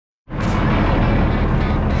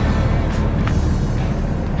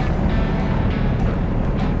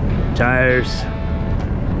tires.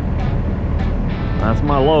 That's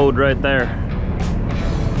my load right there.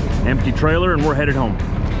 Empty trailer and we're headed home.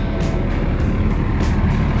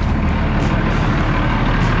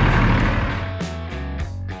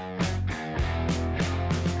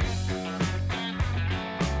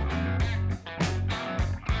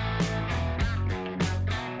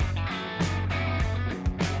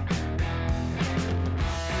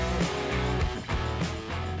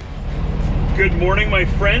 Good morning, my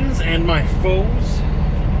friends and my foes.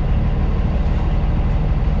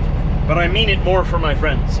 But I mean it more for my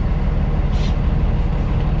friends.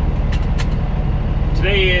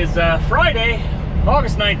 Today is Friday,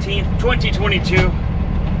 August 19th, 2022.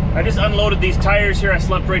 I just unloaded these tires here. I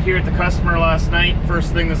slept right here at the customer last night.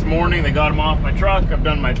 First thing this morning, they got them off my truck. I've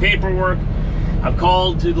done my paperwork. I've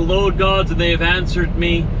called to the load gods and they have answered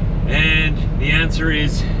me. And the answer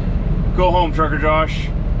is, go home, Trucker Josh.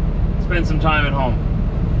 Spend some time at home.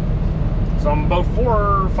 So I'm about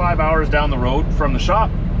 4 or 5 hours down the road from the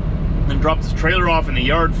shop. Then drop this trailer off in the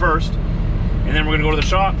yard first, and then we're gonna go to the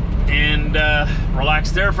shop and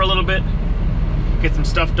relax there for a little bit, get some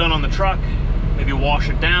stuff done on the truck, maybe wash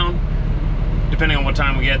it down, depending on what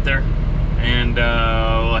time we get there, and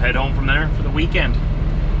we'll head home from there for the weekend.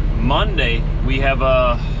 Monday we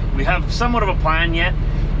have somewhat of a plan yet.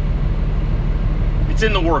 It's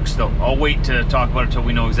in the works though. I'll wait to talk about it until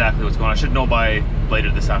we know exactly what's going on. I should know by later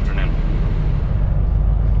this afternoon.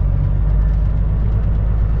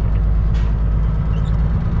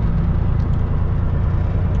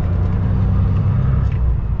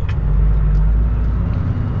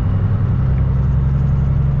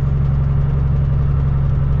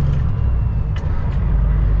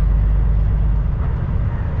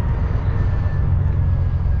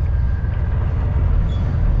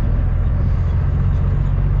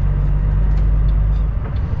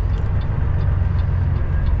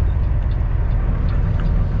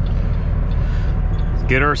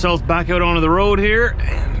 Get ourselves back out onto the road here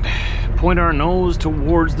and point our nose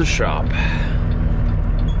towards the shop.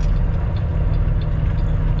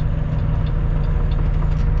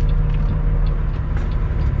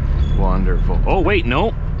 Wonderful. Oh wait,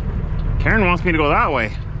 no. Karen wants me to go that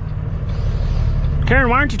way. Karen,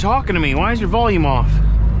 why aren't you talking to me? Why is your volume off?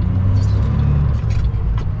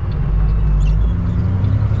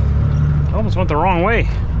 I almost went the wrong way.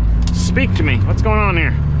 Speak to me. What's going on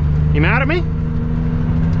here? You mad at me?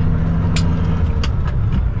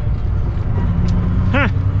 Huh.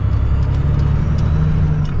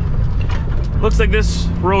 Looks like this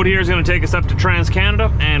road here is going to take us up to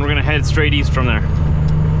Trans-Canada, and we're going to head straight east from there.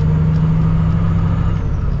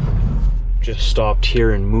 Just stopped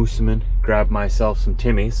here in Moosomin, grabbed myself some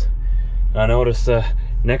Timmies. I noticed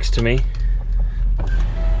next to me,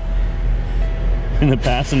 in the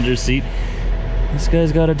passenger seat, this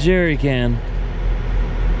guy's got a jerry can.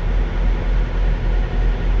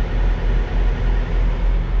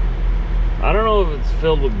 I don't know if it's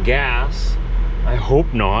filled with gas. I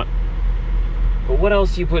hope not. But what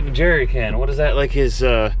else do you put in a jerry can? What is that, like his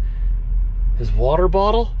water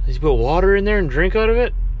bottle? Does he put water in there and drink out of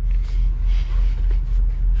it?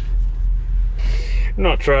 I'm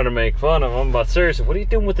not trying to make fun of him, but seriously, what are you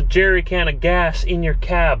doing with a jerry can of gas in your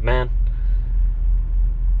cab, man?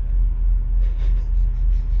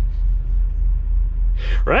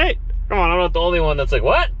 Right? Come on, I'm not the only one that's like,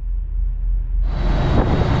 what?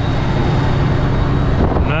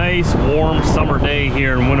 Nice warm summer day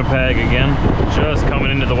here in Winnipeg again, just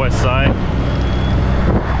coming into the west side.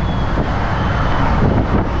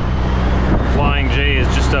 Flying J is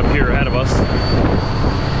just up here ahead of us.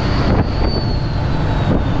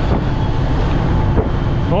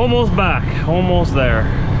 Almost back, almost there.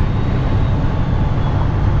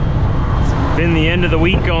 It's been the end of the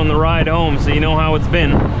week on the ride home, so you know how it's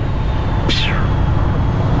been.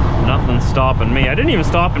 Nothing's stopping me. I didn't even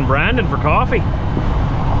stop in Brandon for coffee.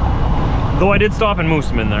 Though I did stop in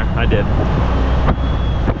Moosomin there, I did.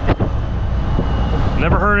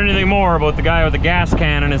 Never heard anything more about the guy with the gas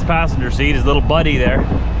can in his passenger seat, his little buddy there.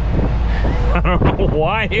 I don't know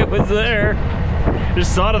why he was there.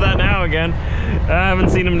 Just thought of that now again. I haven't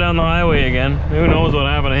seen him down the highway again. Who knows what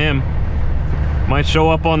happened to him. Might show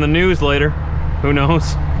up on the news later. Who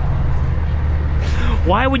knows?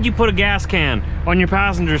 Why would you put a gas can on your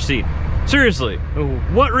passenger seat? Seriously,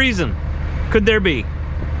 what reason could there be?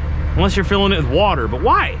 Unless you're filling it with water, but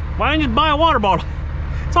why? Why don't you just buy a water bottle?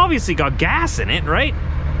 It's obviously got gas in it, right?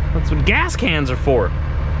 That's what gas cans are for.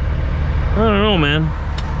 I don't know, man.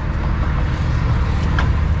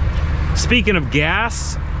 Speaking of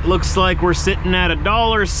gas, looks like we're sitting at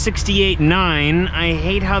 $1.68.9. I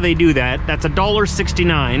hate how they do that. That's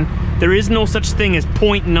 $1.69. There is no such thing as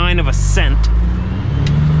 0.9 of a cent.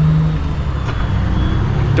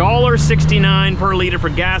 $1.69 per liter for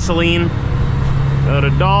gasoline, about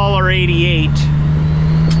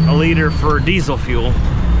 $1.88 a liter for diesel fuel.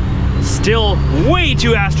 Still way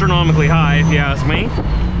too astronomically high, if you ask me.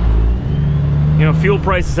 You know, fuel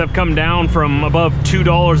prices have come down from above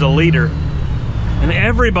 $2 a liter. And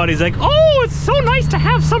everybody's like, oh, it's so nice to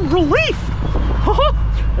have some relief.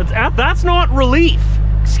 That's not relief,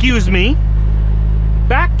 excuse me.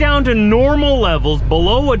 Back down to normal levels,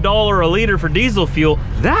 below $1 a liter for diesel fuel,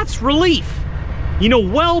 that's relief. You know,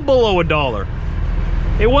 well below $1.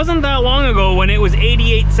 It wasn't that long ago when it was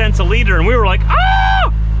 88 cents a liter and we were like,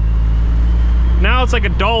 ah! Now it's like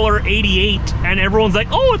 $1.88 and everyone's like,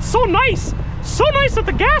 oh, it's so nice. So nice that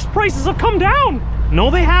the gas prices have come down.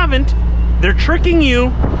 No, they haven't. They're tricking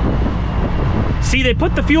you. See, they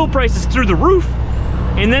put the fuel prices through the roof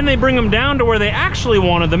and then they bring them down to where they actually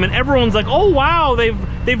wanted them and everyone's like, oh wow,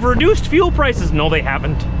 they've reduced fuel prices. No, they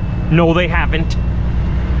haven't. No, they haven't.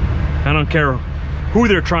 I don't care who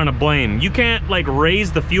they're trying to blame. You can't like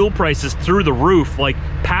raise the fuel prices through the roof, like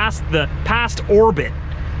past orbit,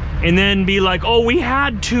 and then be like, oh, we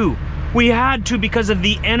had to because of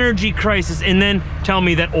the energy crisis, and then tell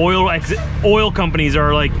me that oil companies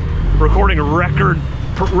are like recording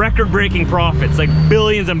record-breaking profits, like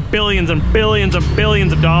billions and billions and billions and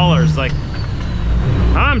billions of dollars. Like,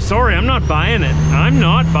 I'm sorry, I'm not buying it. I'm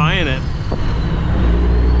not buying it.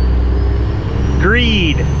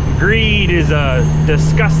 Greed is a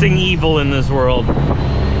disgusting evil in this world.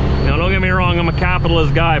 Now, don't get me wrong, I'm a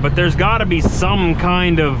capitalist guy, but there's got to be some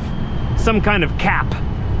kind of cap.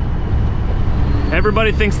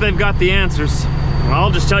 Everybody thinks they've got the answers. Well,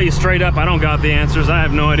 I'll just tell you straight up, I don't got the answers. I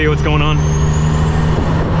have no idea what's going on.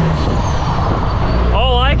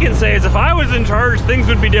 All I can say is if I was in charge, things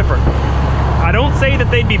would be different. I don't say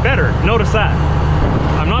that they'd be better. Notice that.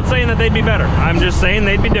 I'm not saying that they'd be better. I'm just saying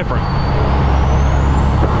they'd be different.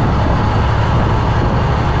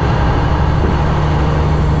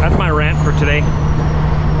 That's my rant for today.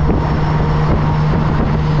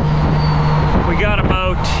 We got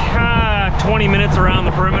about 20 minutes around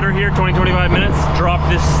the perimeter here, 20-25 minutes. Drop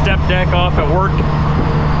this step deck off at work.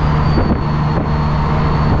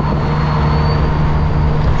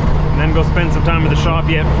 And then go spend some time at the shop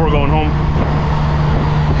yet before going home.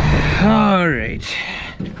 All right.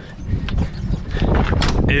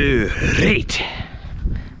 Right.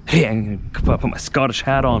 Hey, I'm gonna put my Scottish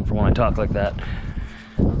hat on for when I talk like that.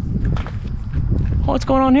 What's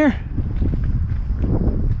going on here?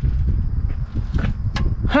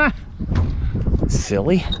 Huh?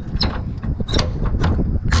 Silly.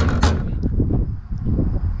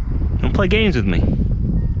 Don't play games with me.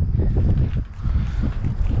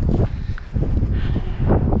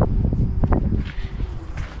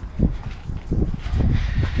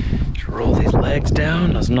 Just roll these legs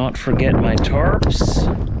down. Let's not forget my tarps.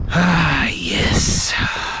 Ah, yes.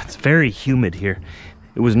 It's very humid here.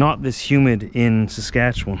 It was not this humid in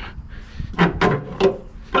Saskatchewan.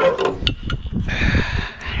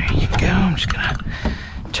 I'm just gonna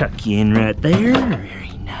tuck you in right there.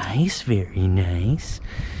 Very nice, very nice.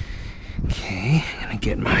 Okay, I'm gonna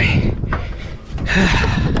get my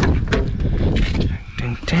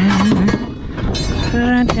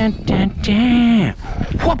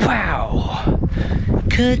Whoop-pow!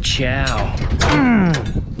 Ka-chow!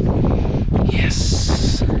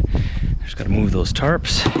 Yes. Just gotta move those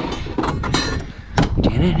tarps.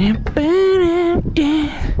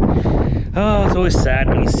 Oh, it's always sad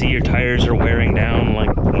when you see your tires are wearing down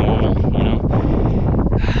like normal, you know?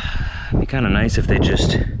 It'd be kind of nice if they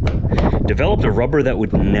just developed a rubber that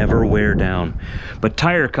would never wear down. But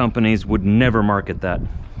tire companies would never market that.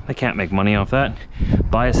 They can't make money off that.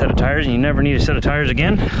 Buy a set of tires and you never need a set of tires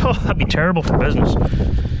again? Oh, that'd be terrible for business.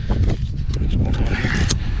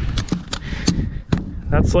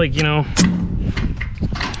 That's like, you know,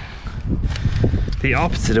 the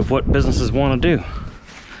opposite of what businesses want to do.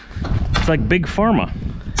 It's like big pharma.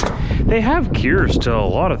 They have cures to a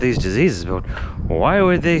lot of these diseases, but why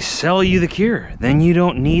would they sell you the cure? Then you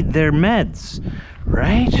don't need their meds,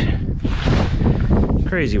 right?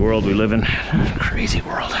 Crazy world we live in. Crazy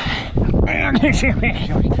world. Okay.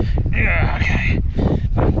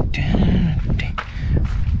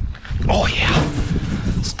 Oh yeah.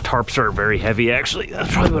 These tarps are very heavy actually.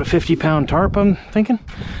 That's probably about a 50-pound tarp, I'm thinking.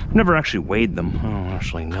 I've never actually weighed them. I don't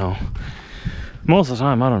actually know. Most of the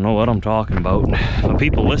time I don't know what I'm talking about, but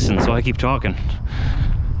people listen, so I keep talking.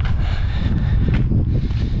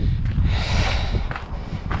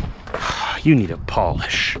 you need a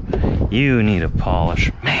polish. You need a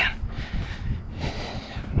polish, man.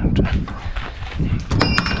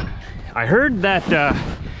 I heard that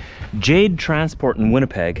Jade Transport in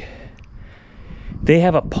Winnipeg, they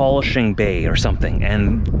have a polishing bay or something,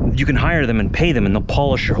 and you can hire them and pay them and they'll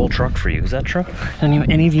polish your whole truck for you. Is that true?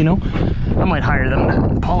 Any of you know? I might hire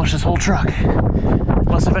them to polish this whole truck.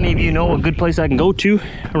 Plus, if any of you know a good place I can go to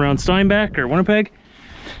around Steinbach or Winnipeg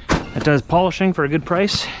that does polishing for a good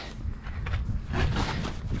price.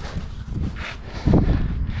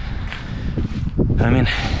 I mean,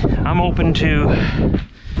 I'm open to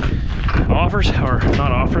offers, or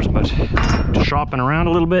not offers, but to shopping around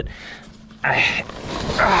a little bit. I've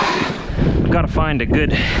got to find a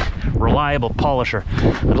good, reliable polisher.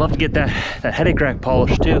 I'd love to get that headache rack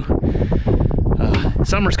polished too.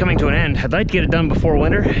 Summer's coming to an end. I'd like to get it done before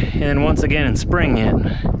winter, and then once again in spring yet.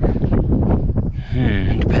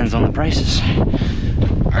 Depends on the prices.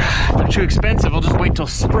 If they're too expensive, I'll just wait till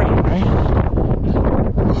spring, right?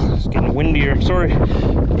 It's getting windier. I'm sorry.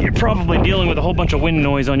 You're probably dealing with a whole bunch of wind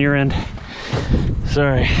noise on your end.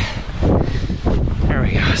 Sorry. There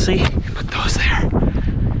we go. See? Put those there.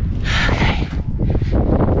 Okay.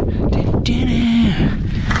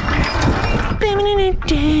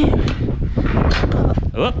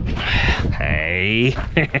 Oh. Hey.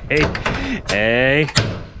 Hey.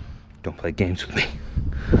 Don't play games with me.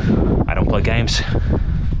 I don't play games.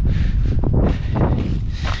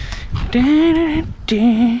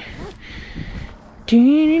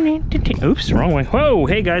 Oops, wrong way. Whoa,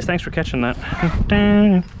 hey guys, thanks for catching that.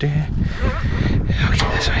 Okay,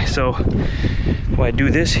 this way. So, what I do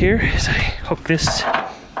this here is I hook this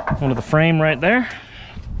onto the frame right there.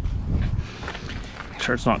 Make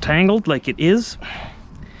sure it's not tangled like it is.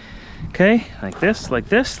 Okay, like this, like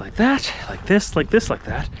this, like that, like this, like this, like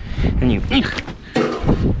that. And you,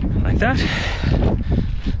 like that.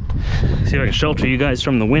 See if I can shelter you guys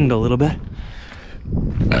from the wind a little bit.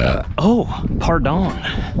 Oh, pardon.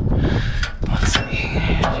 Let's see.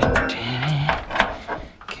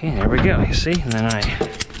 Okay, there we go. You see? And then I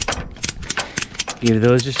give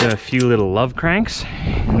those just a few little love cranks.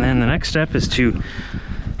 And then the next step is to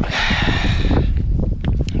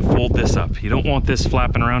fold this up. You don't want this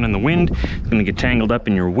flapping around in the wind. It's going to get tangled up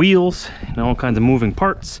in your wheels and all kinds of moving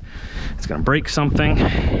parts. It's going to break something.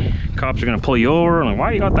 Cops are going to pull you over. Like,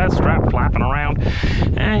 why you got that strap flapping around?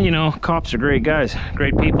 And you know, cops are great guys,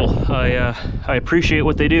 great people. I appreciate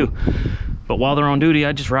what they do. But while they're on duty,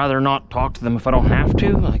 I'd just rather not talk to them if I don't have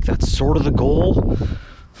to. Like, that's sort of the goal.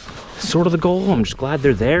 Sort of the goal. I'm just glad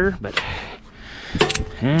they're there, but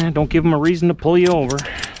don't give them a reason to pull you over.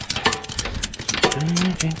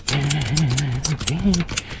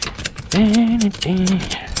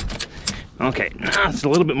 Okay, now it's a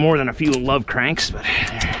little bit more than a few love cranks, but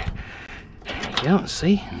there you go.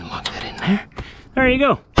 See, lock that in there. There you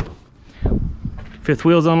go. Fifth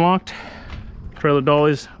wheel's unlocked. Trailer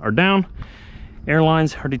dollies are down.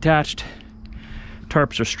 Airlines are detached.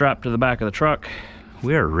 Tarps are strapped to the back of the truck.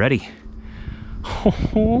 We are ready.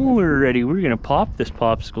 Oh, we're ready. We're gonna pop this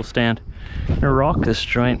popsicle stand. We're gonna rock this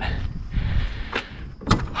joint.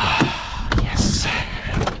 Yes.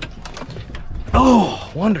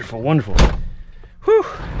 Oh, wonderful, wonderful. Whew.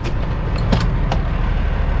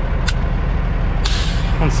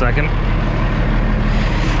 1 second.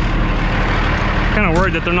 Kind of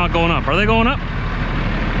worried that they're not going up. Are they going up?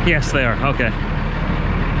 Yes, they are. Okay.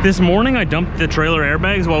 This morning I dumped the trailer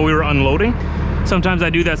airbags while we were unloading. Sometimes I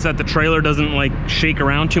do that so that the trailer doesn't like shake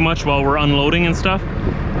around too much while we're unloading and stuff.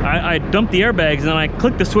 I dumped the airbags and then I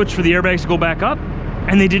clicked the switch for the airbags to go back up,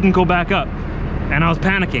 and they didn't go back up. And I was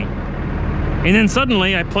panicking. And then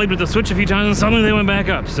suddenly I played with the switch a few times and suddenly they went back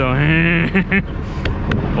up. So,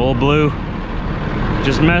 old Blue,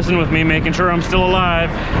 just messing with me, making sure I'm still alive.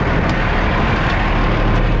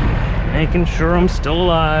 Making sure I'm still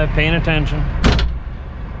alive, paying attention.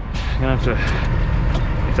 I'm gonna have to,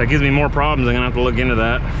 if that gives me more problems, I'm gonna have to look into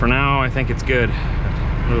that. For now, I think it's good. A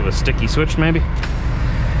little bit of a sticky switch, maybe.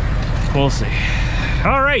 We'll see.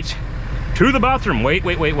 All right, to the bathroom. Wait.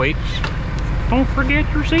 Don't forget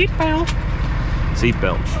your seatbelt.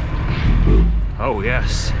 Seatbelt. Oh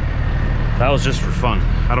yes, that was just for fun.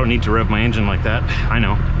 I don't need to rev my engine like that. I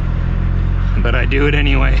know, but I do it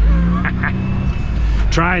anyway.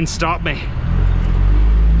 Try and stop me.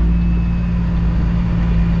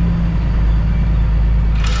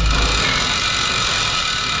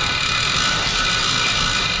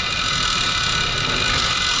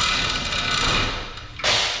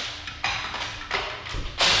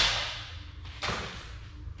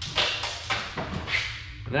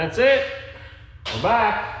 And that's it. We're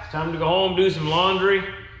back. It's time to go home, do some laundry.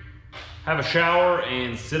 have a shower,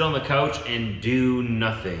 and sit on the couch and do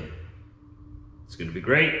nothing. It's gonna be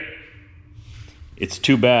great. It's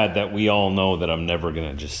too bad that we all know that I'm never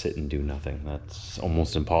gonna just sit and do nothing. That's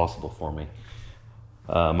almost impossible for me.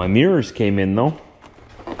 My mirrors came in though.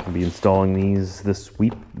 I'll be installing these this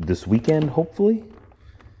weekend, hopefully.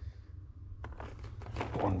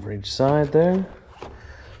 One for each side there.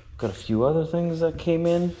 Got a few other things that came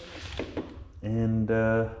in. And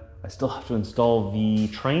I still have to install the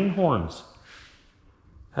train horns.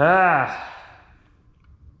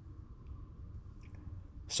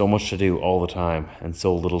 So much to do all the time and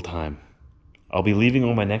so little time. I'll be leaving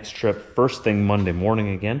on my next trip first thing Monday morning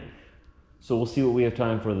again. So we'll see what we have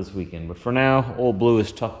time for this weekend. But for now, old Blue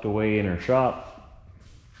is tucked away in her shop.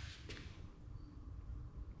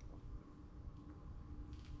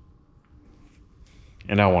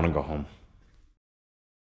 And I want to go home.